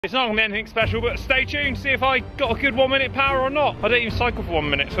It's not going to be anything special, but stay tuned, see if I got a good 1 minute power or not. I don't even cycle for 1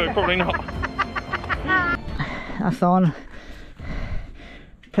 minute, so probably not. That's on.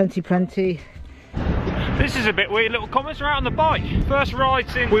 Plenty. This is a bit weird, little comments are out on the bike. First ride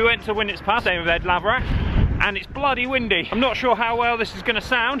since we went to Winnett's Pass, same with Ed Laverack, and it's bloody windy. I'm not sure how well this is going to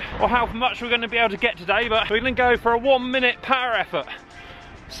sound or how much we're going to be able to get today, but we're going to go for a 1 minute power effort.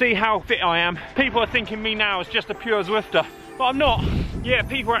 See how fit I am. People are thinking me now as just a pure Zwifter, but I'm not. Yeah,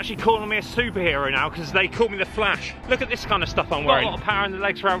 people are actually calling me a superhero now because they call me the Flash. Look at this kind of stuff I'm wearing. Got a lot of power in the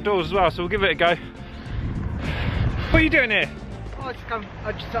legs for outdoors as well, so we'll give it a go. What are you doing here? Oh,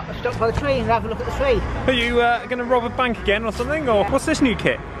 I just stopped by the tree and have a look at the tree. Are you going to rob a bank again or something? Or what's this new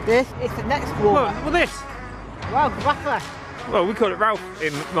kit? This is the next one. Well, this? Ralph Raffler. Well, we call it Ralph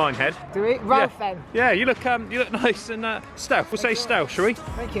in Minehead. Do we? Ralph then? Yeah, you look nice and stealth. We'll say stealth, shall we?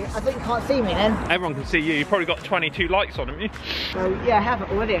 Thank you. I think you can't see me then. Everyone can see you. You've probably got 22 likes on, haven't you? Well, yeah, I have it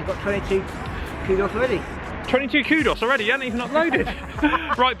already. I've got 22 kudos already. 22 kudos already? You haven't even uploaded.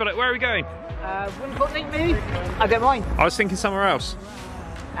 Right, but where are we going? Winnicott Link maybe? I don't mind. I was thinking somewhere else.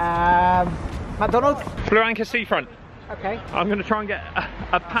 McDonald's? Blue Anchor Seafront. Okay. I'm going to try and get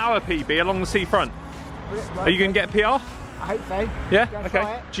a power PB along the seafront. Right. Are you going to get a PR? I hope so. Yeah?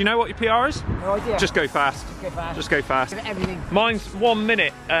 Okay. Do you know what your PR is? No idea. Just go fast. Just go fast. Just go fast. Give it everything. Mine's 1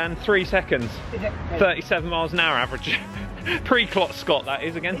 minute and 3 seconds. Is it? 37 miles an hour average. Pre-Clot Scott that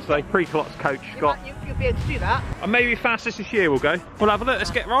is again today. Pre-Clot's coach Scott. You'll be able to do that. And maybe fastest this year we'll go. We'll have a look.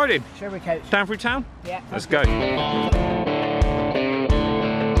 Let's get riding. Shall we, coach? Down through town? Yeah. Let's go.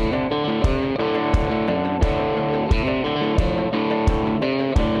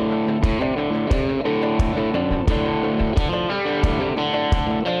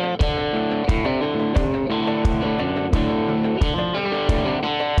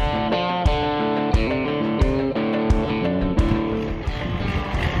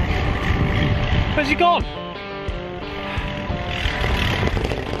 Where's he gone?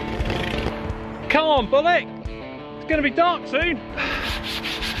 Come on, Bullet! It's going to be dark soon.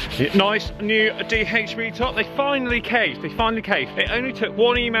 Nice new DHB top. They finally caved. It only took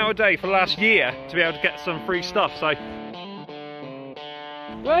 1 email a day for last year to be able to get some free stuff. So,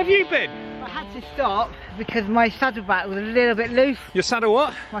 where have you been? I had to stop because my saddlebag was a little bit loose. Your saddle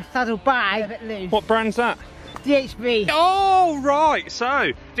what? My saddlebag a bit loose. What brand's that? DHB. Oh right,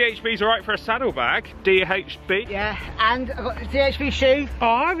 so DHB's alright for a saddlebag. DHB. Yeah, and I got the DHB shoe. Oh,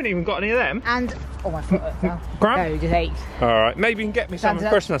 I haven't even got any of them. And oh my foot hurts now. Grab. No, just ate. Alright, maybe you can get me some for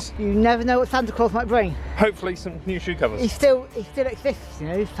Christmas. You never know what Santa Claus might bring. Hopefully some new shoe covers. He still exists, you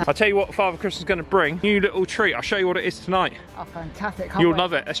know. I'll tell you what Father Christmas is going to bring. New little treat. I'll show you what it is tonight. Oh, fantastic. You'll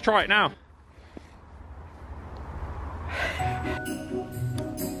love it. Let's try it now.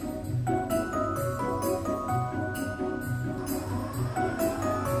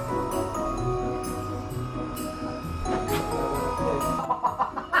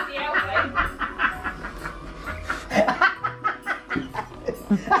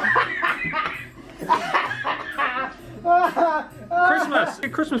 Christmas!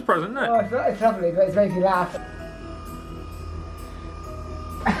 Good Christmas present, isn't it? Oh, it's lovely, but it's making me laugh.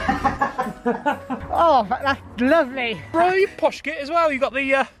 Oh, that's lovely. Bro, you posh kit as well. You got the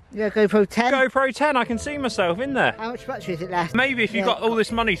yeah, GoPro 10. GoPro 10. I can see myself in there. How much battery is it left? Maybe if you've got all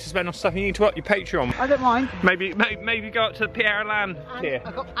this money to spend on stuff, you need to up your Patreon. I don't mind. Maybe go up to the Pierre Land here.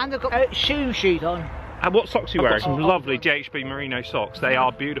 I've got shoes on. And what socks are you wearing? Some lovely DHB merino socks. They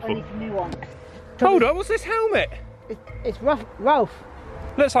are beautiful. I need a new one. Hold on, what's this helmet? It's Ralph.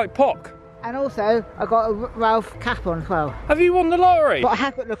 Looks like Pock. And also, I got a Ralph cap on as well. Have you won the lottery? But I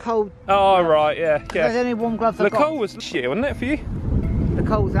have got the cold. Oh right, yeah. There's only one glove I've got. The cold was this year, wasn't it, for you? The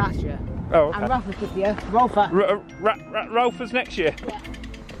cold was last year. Oh, okay. And Ralph was this year. Ralph was next year. Yeah.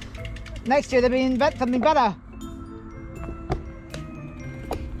 Next year they'll be invent something better.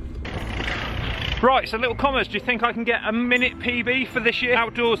 Right, so little comments. Do you think I can get a minute PB for this year?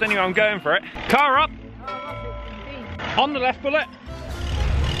 Outdoors anyway, I'm going for it. Car up. On the left, Bullet.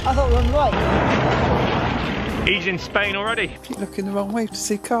 I thought we were on the right. He's in Spain already. Keep looking the wrong way to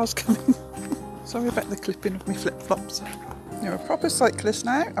see cars coming. Sorry about the clipping of my flip-flops. You're a proper cyclist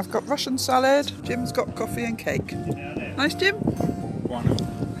now. I've got Russian salad. Jim's got coffee and cake. Nice, Jim?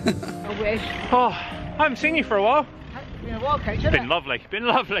 I wish. Oh, I haven't seen you for a while. It's been a while, coach, hasn't Been lovely, been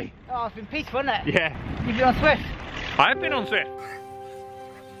lovely. Oh, it's been peaceful, hasn't it? Yeah. You've been on Zwift? I have been on Zwift.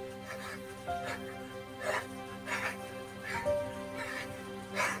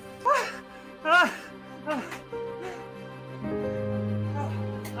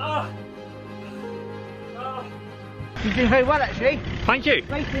 You've been very well, actually. Thank you.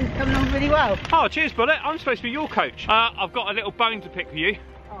 Racing's coming on really well. Oh, cheers, Bullet. I'm supposed to be your coach. I've got a little bone to pick with you.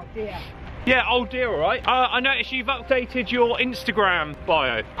 Oh, Oh dear. Yeah, oh dear, alright. I noticed you've updated your Instagram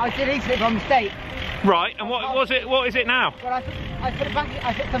bio. I deleted it by mistake. Right, and what was it? What is it now? Well, I put it back.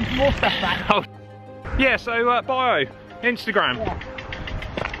 I put some more stuff back. Oh, yeah. So bio, Instagram.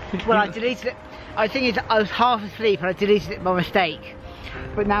 Yeah. Well, I deleted it. I think I was half asleep and I deleted it by mistake.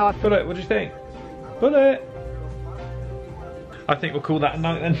 But now I. Bullet, what do you think? Bullet. I think we'll call that a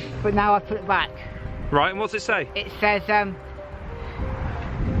night then. But now I put it back. Right, and what's it say? It says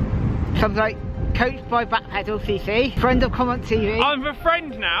something like coached by Backpedal CC, friend of Comment TV. I'm a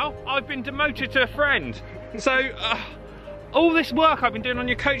friend now. I've been demoted to a friend. So all this work I've been doing on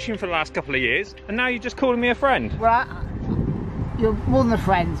your coaching for the last couple of years, and now you're just calling me a friend. Well, you're more than a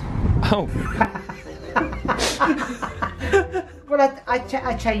friend. Oh. Well, I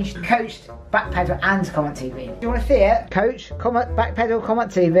changed coached, Backpedal and Comment TV. Do you want to see it? Coach, Backpedal, Comment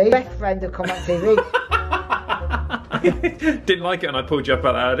TV, best friend of Comment TV. Didn't like it and I pulled you up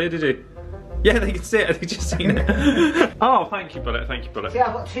out that idea, did you? Yeah, they can see it, they just seen it. Oh, thank you, Bullet, thank you, Bullet. See,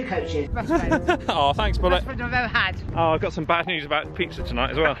 I've got 2 coaches. Best friends. Oh, thanks, Bullet. Best friend I've ever had. Oh, I've got some bad news about pizza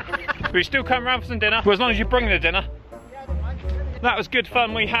tonight as well. But you still come round for some dinner, well, as long as you bring the dinner. That was good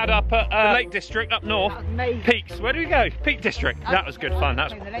fun we had up at Lake District up north. That was amazing. Peaks, where do we go? Peak District. That was good fun.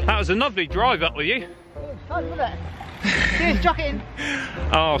 That was a lovely drive up with you. It was fun, wasn't it? Serious jockeying.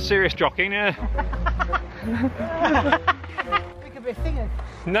 Oh, serious jockeying, yeah. We could be singers.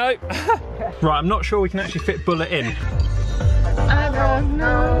 No. Right, I'm not sure we can actually fit Bullet in. I don't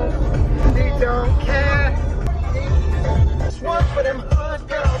know, they don't care. It's one for them hood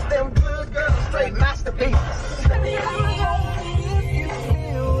girls, them good girls, straight masterpieces.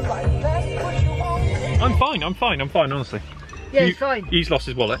 I'm fine, honestly. Yeah, it's fine. He's lost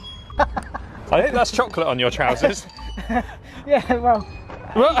his wallet. I think that's chocolate on your trousers. Yeah, well,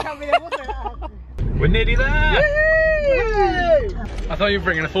 What? tell me there wasn't. We're nearly there! Woo! I thought you were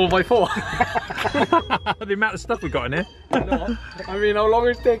bringing a 4x4. The amount of stuff we've got in here. No, I mean, how long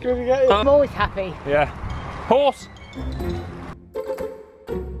is it taking to get here? I'm always happy. Yeah. Horse!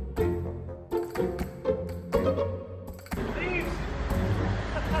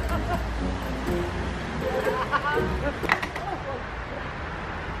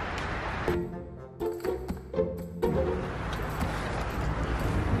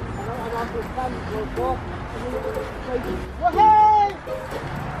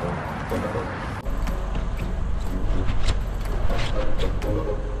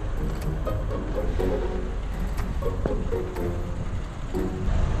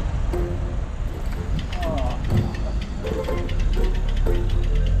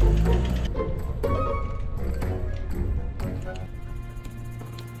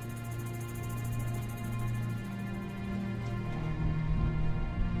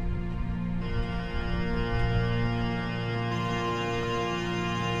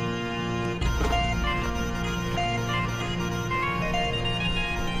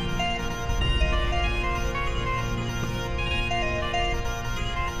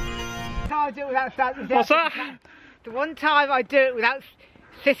 I do it without standing down. What's that? The one time I do it without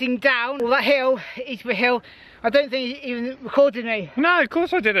sitting down, all that hill, Eastwood Hill, I don't think he even recorded me. No, of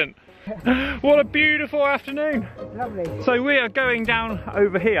course I didn't. What a beautiful afternoon. Lovely. So we are going down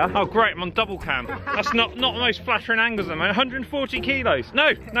over here. Oh great, I'm on double cam. That's not the most flattering angles at the moment. 140 kilos.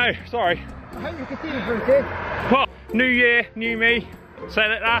 No, sorry. I hope you can see me, Bruce. What? New year, new me.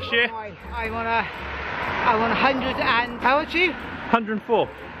 Said it last year. I want 100 and, how much you? 104.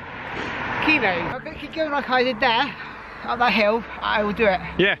 Kilos. If I keep going like I did there, up that hill, I will do it.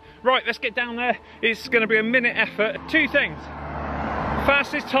 Yeah, right, let's get down there. It's going to be a minute effort. 2 things.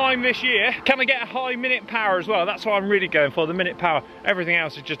 Fastest time this year. Can I get a high minute power as well? That's what I'm really going for, the minute power. Everything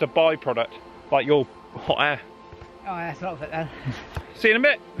else is just a byproduct, like your hot air. Oh, that's not it then. See you in a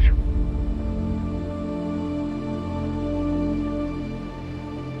bit.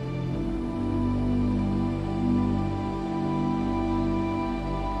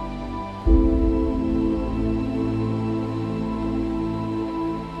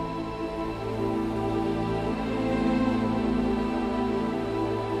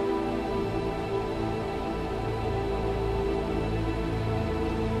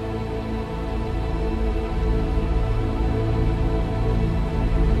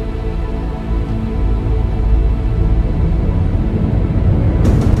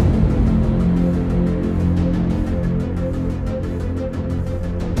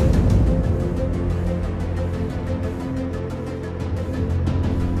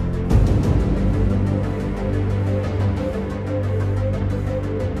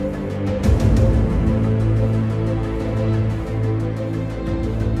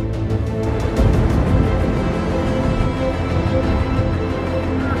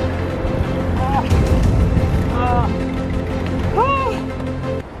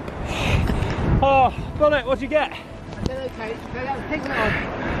 did you get? I don't know, Kate. So that was pigment on.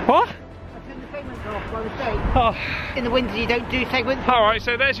 What? I turned the pigment off by mistake. Oh. In the winter you don't do segments. Alright,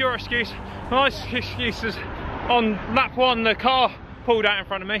 so there's your excuse. My excuse is on lap 1 the car pulled out in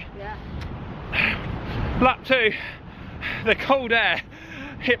front of me. Yeah. Lap 2, the cold air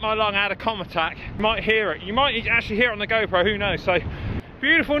hit my lung, I had a com attack. You might hear it. You might actually hear it on the GoPro, who knows. So,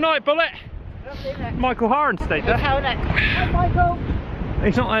 beautiful night, Bullet. Michael Haran stayed there. Hi, Michael.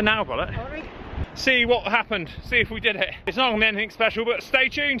 He's not there now, Bullet. Sorry. See what happened, see if we did it. It's not going to be anything special, but stay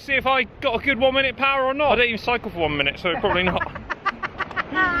tuned, see if I got a good 1 minute power or not. I don't even cycle for 1 minute, so probably not.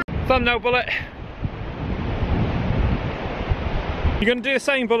 Thumbnail, Bullet. You going to do the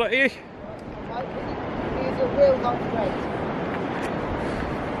same, Bullet, are you? These are real long straight.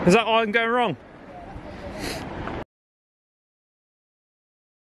 Is that why I'm going wrong?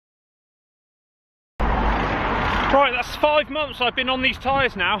 Right, that's 5 months I've been on these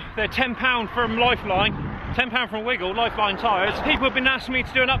tyres now. They're £10 from Lifeline, £10 from Wiggle, Lifeline tyres. People have been asking me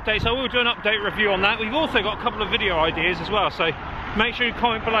to do an update, so I will do an update review on that. We've also got a couple of video ideas as well, so make sure you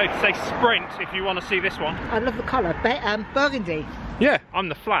comment below to say Sprint if you want to see this one. I love the colour, burgundy. Yeah, I'm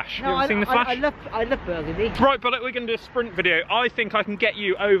the Flash. No, you ever seen the Flash? I love burgundy. Right, Bullet, we're going to do a sprint video. I think I can get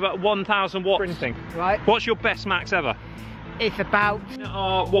you over 1,000 watts sprinting. Right. What's your best max ever? It's about...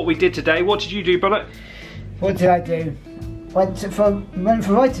 What we did today. What did you do, Bullet? What did I do? Went for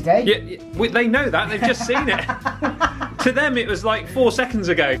a ride today. Yeah, they know that. They've just seen it. To them, it was like 4 seconds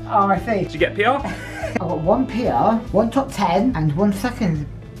ago. Oh, I see. Did you get PR? I got 1 PR, 1 top 10, and 1 second.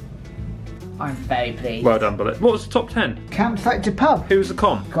 I'm very pleased. Well done, Bullet. What was the top 10? Campsite to pub. Who was the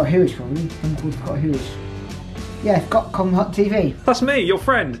com? Got Hoosh for me. I'm called Scott Hoosh. Yeah, Scott Com Hot TV. That's me, your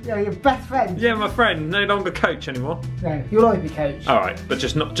friend. Yeah, your best friend. Yeah, my friend. No longer coach anymore. No, you'll always be coach. All right, but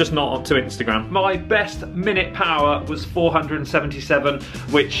just not onto Instagram. My best minute power was 477,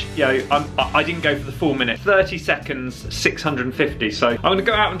 which I didn't go for the full minute. 30 seconds, 650. So I'm going to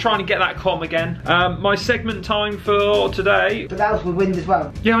go out and try and get that com again. My segment time for today. But that was with wind as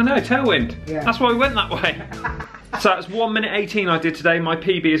well. Yeah, I know, tailwind. Yeah. That's why we went that way. So that's 1 minute 18 I did today. My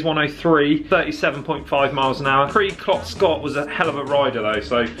PB is 103, 37.5 miles an hour. Pre-Clot Scott was a hell of a rider though,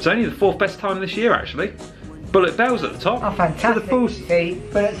 so it's only the 4th best time this year actually. Bullet Bell's at the top. Oh, fantastic. See,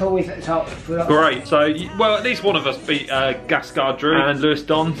 but it's always at the top. Great, so, well, at least one of us beat Gascard Drew and Lewis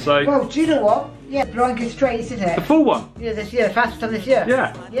Don, so. Well, do you know what? Yeah, Blanca Straits, isn't it? The full one? Yeah, this year, the fastest time this year.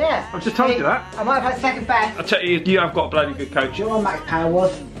 Yeah. Yeah. I've just told you that. I might have had second best. I tell you, you have got a bloody good coach. Do you know what max power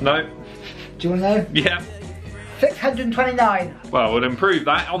was? No. Do you want to know? Yeah. 629. Well, we'll improve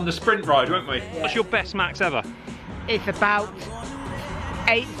that on the sprint ride, won't we? Yeah. What's your best max ever? It's about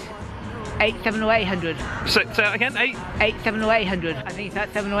 8, 7 or 800. Say that again, 8? 7 or 800. I think it's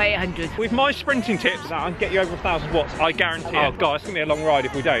about 7 or 800. With my sprinting tips, I can get you over 1,000 watts, I guarantee. Oh god, it's gonna be a long ride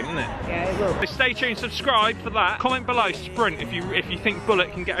if we don't, isn't it? Yeah, it will. So stay tuned, subscribe for that. Comment below sprint if you think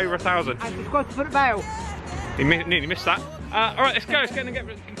Bullet can get over 1,000. And subscribe to Put It Bail. He nearly missed that. All right, let's go. Let's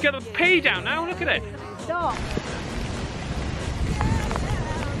get the P down now. Look at it. Stop.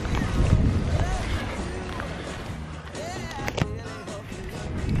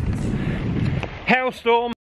 Hailstorm.